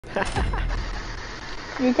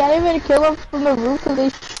You can't even kill them from the roof because they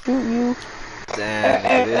shoot you. Damn,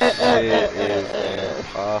 nigga, this shit is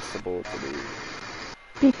impossible to do.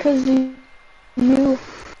 Because you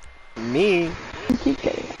Me? keep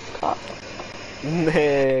getting caught.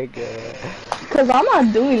 Nigga. Because I'm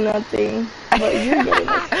not doing nothing, but you're getting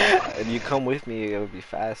caught. If you come with me, it would be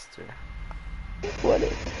faster. What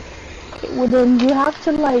is? Okay, well then you have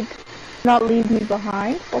to like not leave me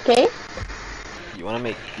behind, okay? You wanna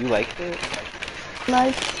make, you like it?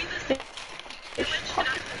 Like,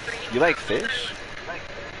 You like fish?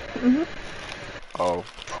 Oh.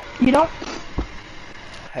 You don't?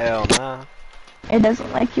 Hell nah. It doesn't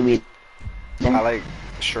like you either. I like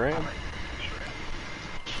shrimp.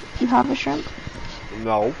 You have a shrimp?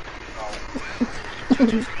 No.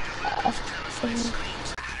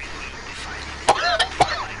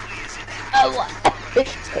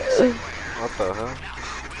 What the hell?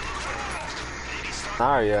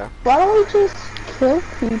 Narya. Why don't we just kill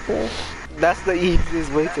people? That's the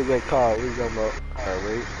easiest way to get caught. What are you talking about?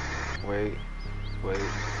 Alright, wait. Alright,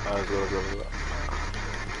 let's go.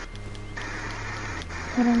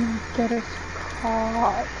 I don't know, get us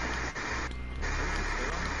caught.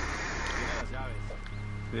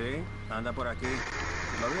 Sí, anda por aquí.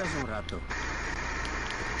 Lo vi hace un rato.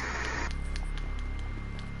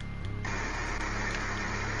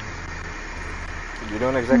 You're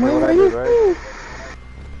doing exactly what I did, right?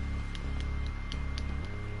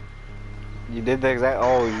 You did the exact.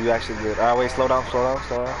 Oh, you actually did. Alright, wait, slow down.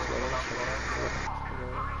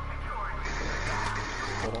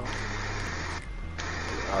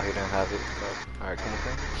 Oh, he didn't have it. Alright, come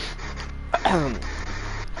on.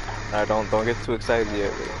 Alright, don't get too excited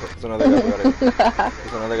yet. There's another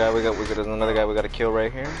guy we gotta kill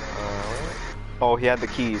right here. Oh, he had the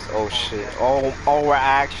keys. Oh shit. Oh, we're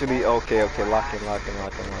actually okay. Lock in. Alright,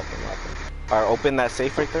 open that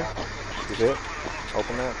safe right there. You see it?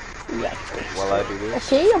 Open that. Yes. While I do this.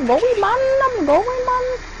 Okay, I'm going, man.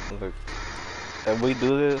 Look, if we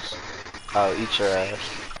do this, I'll eat your ass.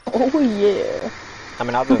 Oh yeah. I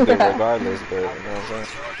mean, I'll do it regardless, but you know what I'm saying?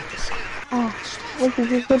 Oh, look, if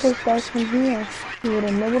you put this guy from here, you would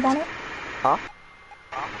have nibbled on it? Huh?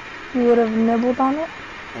 You would have nibbled on it?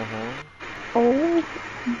 Mm-hmm. Oh,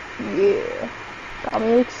 yeah. Got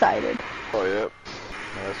me excited. Oh, yep.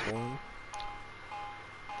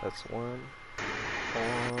 That's one.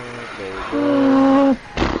 There we go.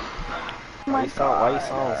 Why you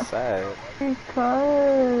sound sad?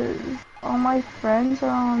 Because all my friends are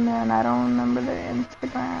on there and I don't remember their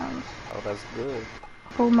Instagrams. Oh, that's good.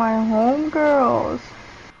 For my homegirls.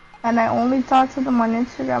 And I only talk to them on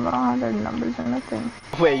Instagram. I don't have their numbers or nothing.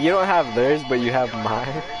 Wait, you don't have theirs, but you have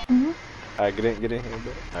mine? Mm-hmm. Alright, get in here,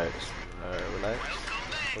 bro. Alright, relax.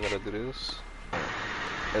 We gotta do this.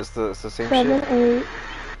 It's the same shit.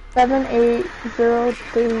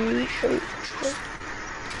 78038.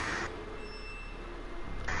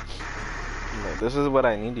 No, this is what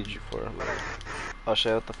I needed you for. Oh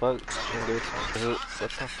shit, what the fuck? What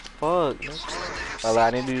the fuck? Well,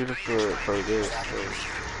 I needed you for this.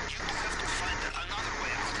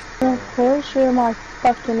 Of course you're my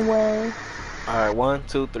fucking way. Alright, 1,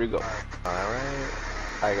 2, 3, go. Alright.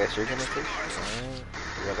 I guess you're gonna take it. Alright.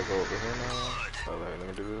 We gotta go over here now. Alright, let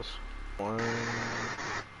me do this. 1,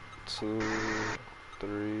 2,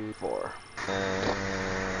 3, 4. And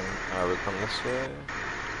alright, we come this way.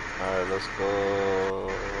 Alright, let's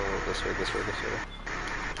go this way. Let's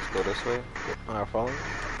go this way. Alright, follow me.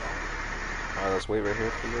 Alright, let's wait right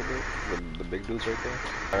here for a little bit. The big dude's right there.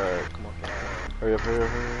 Alright, come on. Hurry up.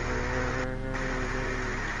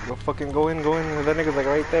 Go fucking go in. That nigga's like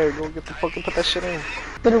right there. Go get the fucking, put that shit in.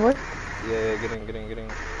 Did it work? Yeah, get in.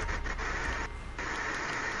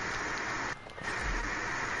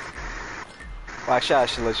 Well, actually, I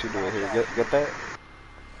should let you do it here. Get that?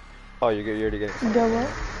 Oh, you're already getting it. Get what?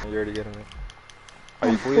 You're already getting it. Are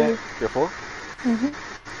you full yet? You're full? Mm-hmm.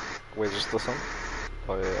 Wait, there's still some?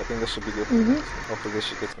 Oh yeah, I think this should be good. Hopefully this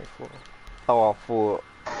shit gets me full. Oh, I'm full.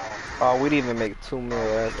 Oh, we didn't even make 2 meal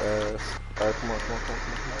ass. Alright, come on.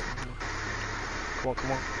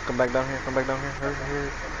 Come back down here. Hurry.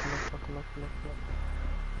 Come on.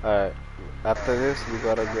 Alright, after this, we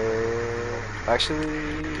gotta go.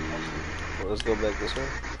 Actually, let's go back this way.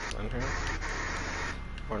 In here.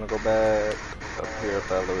 We're gonna go back up here at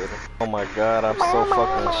the elevator. Oh my god, I'm so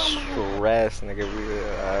fucking stressed, nigga.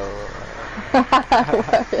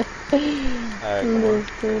 Alright, come on.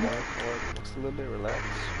 Just a little bit, relax,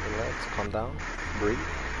 calm down, breathe.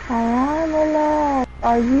 I am relaxed.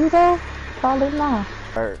 Are you though? Probably not.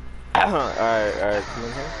 Alright, alright, come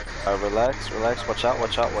in here. Relax, watch out.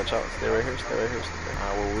 Stay right here.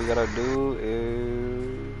 Alright, what we gotta do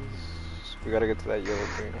is We gotta get to that yellow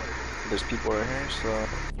thing. There's people right here, so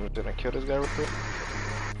I'm just gonna kill this guy real quick.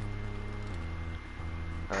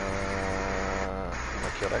 I'm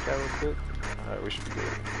gonna kill that guy real quick. Alright, we should be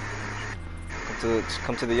good.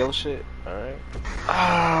 Come to the yellow shit. Alright.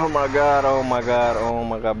 Oh my god, oh my god, oh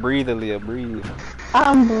my god. Breathe, Aaliyah, breathe.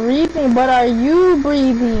 I'm breathing, but are you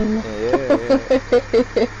breathing? Yeah.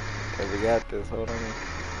 Okay, we got this, hold on.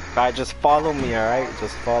 Alright, just follow me, alright?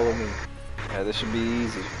 Just follow me. Yeah, this should be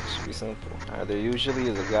easy. This should be simple. Alright, there usually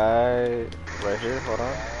is a guy right here, hold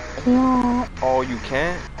on. No. Oh, you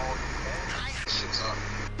can't?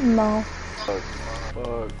 No. Fuck.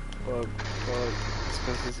 It's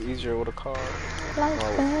because it's easier with a car. Like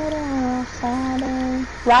better, sadder.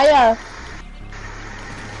 Raya!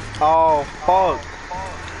 Oh, fuck.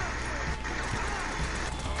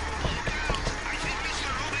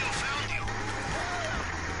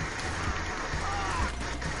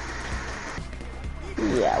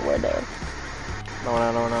 Yeah, we're there. No.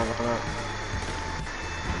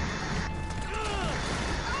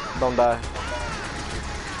 Don't die.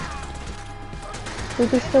 We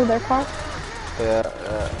can steal their car? Yeah,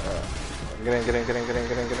 get in.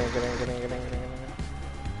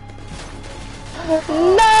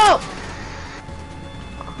 No!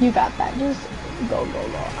 You got that. Just go.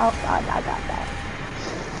 I got that.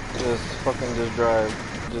 Just drive.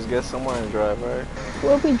 Just get somewhere and drive, right?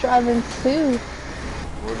 We'll be driving too.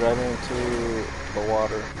 We're driving to the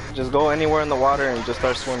water. Just go anywhere in the water and just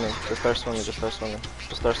start swimming. Just start swimming.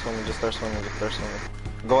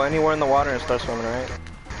 Go anywhere in the water and start swimming, right?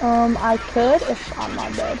 I could if I'm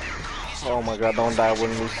not dead. Oh my god, don't die. I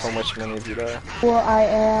wouldn't lose so much money if you die. Well, I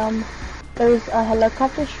am. There's a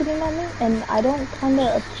helicopter shooting at me, and I don't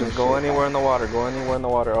kinda appreciate Just go anywhere in the water.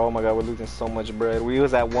 Oh my god, we're losing so much bread. We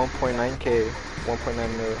was at 1.9k,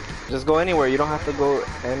 1.9 mil. Just go anywhere. You don't have to go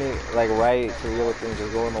like right to the yellow thing.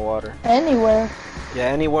 Just go in the water. Anywhere. Yeah,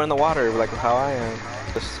 anywhere in the water, like how I am.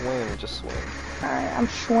 Just swim. Alright, I'm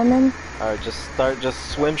swimming. Alright, just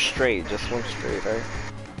swim straight. Alright.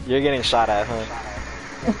 You're getting shot at, huh?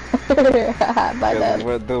 By that.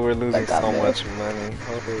 We're losing so much money.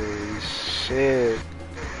 Holy shit.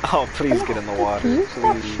 Oh, please get in the water. Can you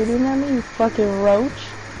stop shooting at me, you fucking roach?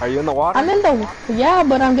 Are you in the water? I'm in the... Yeah,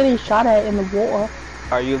 but I'm getting shot at in the water.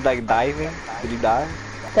 Are you like diving? Did you die?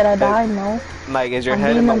 Did I die? No. Like, is your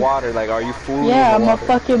head in the water? Like, are you fully Yeah, in the I'm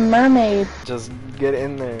water? a fucking mermaid. Just get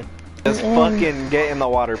in there. Just fucking get in the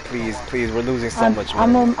water, please. We're losing so much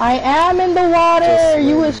money. I am in the water.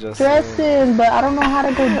 You was just stressing, but I don't know how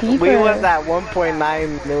to go deeper. We was at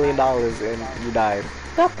 $1.9 million and you died.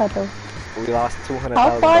 Stop that though. We lost $200,000.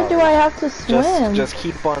 How far do I have to swim? Just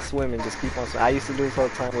keep on swimming. I used to do this all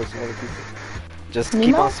the time with some other people. Just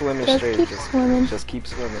keep on swimming straight. Just keep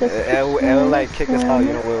swimming. It'll like kick us out,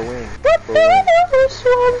 you know, we'll win.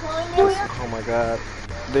 Oh my god.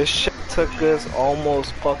 This shit took us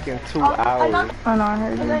almost fucking 2 hours. I know, I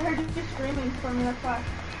heard you. I heard you screaming for me, that's why.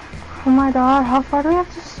 Oh my god, how far do we have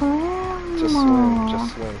to swim?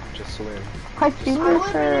 Just swim. My fingers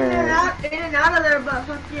hurt. In and out of there, but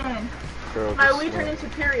fucking. Girl, My we turned into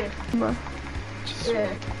period. Just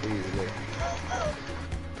swim, please, like.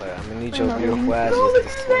 Like, I'm gonna need your beautiful asses to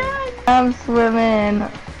swim. I'm swimming.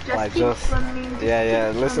 Like,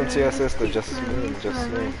 yeah, listen to your sister, just swim.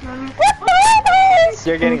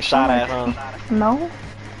 You're getting shot at, huh? No.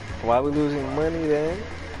 Why are we losing money then?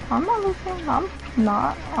 I'm not losing.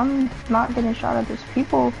 I'm not getting shot at. There's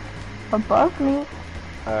people above me.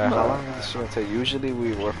 Alright, how long is this shit gonna take? Usually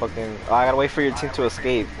we were fucking... Oh, I gotta wait for your team to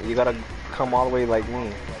escape. You gotta come all the way like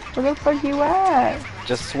me. Where the fuck you at?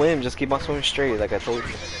 Just swim, just keep on swimming straight, like I told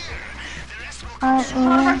you. I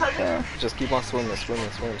am. Just keep on swimming,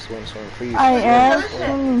 please. I am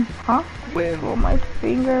swimming. Huh? Swim. Oh, my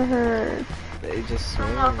finger hurts. They just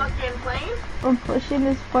swim. I'm pushing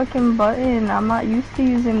this fucking button. I'm not used to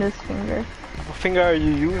using this finger. What finger are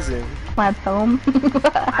you using? My thumb.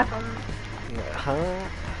 Huh?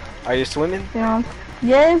 Are you swimming? Yeah.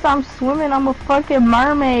 Yes, I'm swimming. I'm a fucking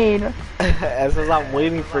mermaid. As I'm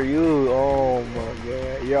waiting for you. Oh my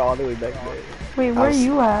god. You're all the way back there. Wait, where are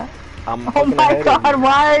you at? I'm oh my god,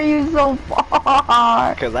 why are you so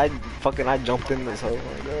far? Cause I jumped in this hole.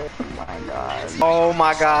 Oh my god. Oh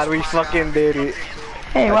my god, we fucking did it.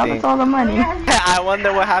 Hey, what happened to all the money? I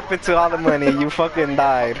wonder what happened to all the money. You fucking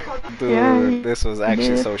died. Dude, yeah, this was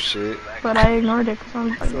actually so shit. But I ignored it cause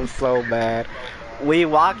I'm this was so bad. We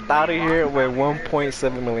walked out of here with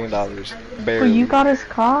 $1.7 million. Barely. But you got his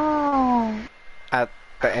car. At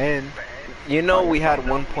the end. You know we had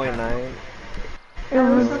 1.9. It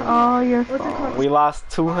was all your fault. We lost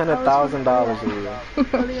 $200,000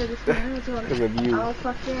 because of you.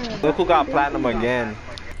 Look who got platinum again.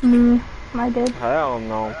 Me. I did. Hell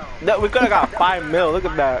no. We could have got 5 mil. Look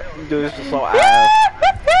at that. Dude, this is so ass.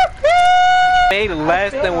 Made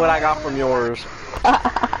less than what I got from yours.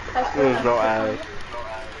 It was so ass.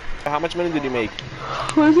 How much money did you make?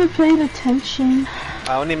 Wasn't paying attention.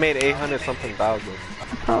 I only made 800 something thousand. You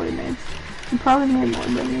probably made more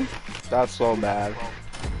than me. That's so bad.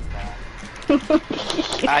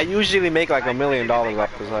 I usually make like $1 million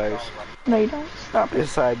off this heist. No, you don't. Stop it.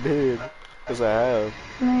 Yes, I did. Yes, I have.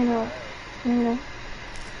 No, you don't. No, you don't.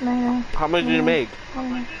 No, you don't. How much did you make?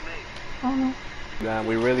 I don't know. Damn,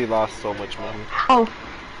 we really lost so much money. Oh,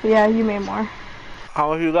 yeah, you made more. How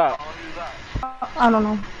much you got? I don't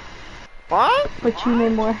know. What? But you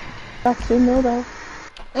made more. That's 2 mil though.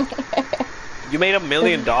 You made $1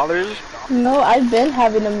 million? No, I've been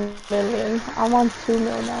having $1 million. I'm on 2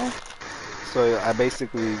 mil now. So I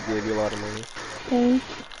basically gave you a lot of money. Thank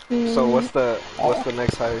you. So what's the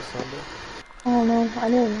next highest number? I don't know. I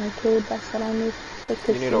need an arcade. That's what I need for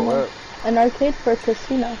casino. You need a what? An arcade for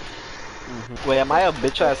casino. Wait, am I a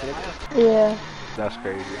bitch ass nigga? Yeah. That's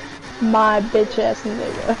crazy. My bitch ass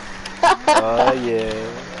nigga. Oh yeah.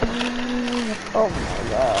 Oh my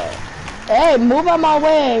god. Hey, move out my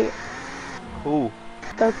way. Who?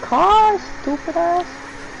 The car, stupid ass.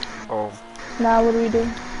 Oh. Now what do we do?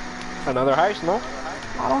 Another heist? No.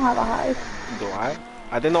 I don't have a heist. Do I?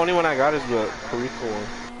 I think the only one I got is the Perico one.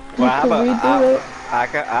 You Well, can redo it. I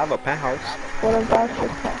have a penthouse. What about your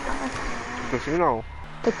penthouse? Casino.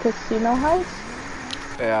 The casino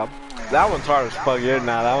heist? Yeah. That one's hard as fuck. Yeah,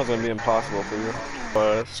 nah, that one's gonna be impossible for you.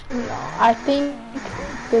 But No, I think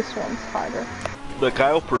this one's harder. the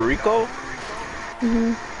Cayo Perico?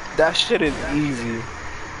 Mhm. That shit is easy.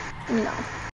 No.